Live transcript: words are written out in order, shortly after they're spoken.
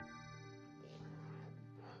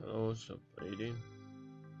Hello, what's up, lady?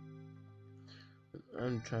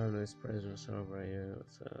 I'm trying to express myself right here,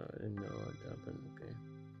 so I didn't know what happened, okay?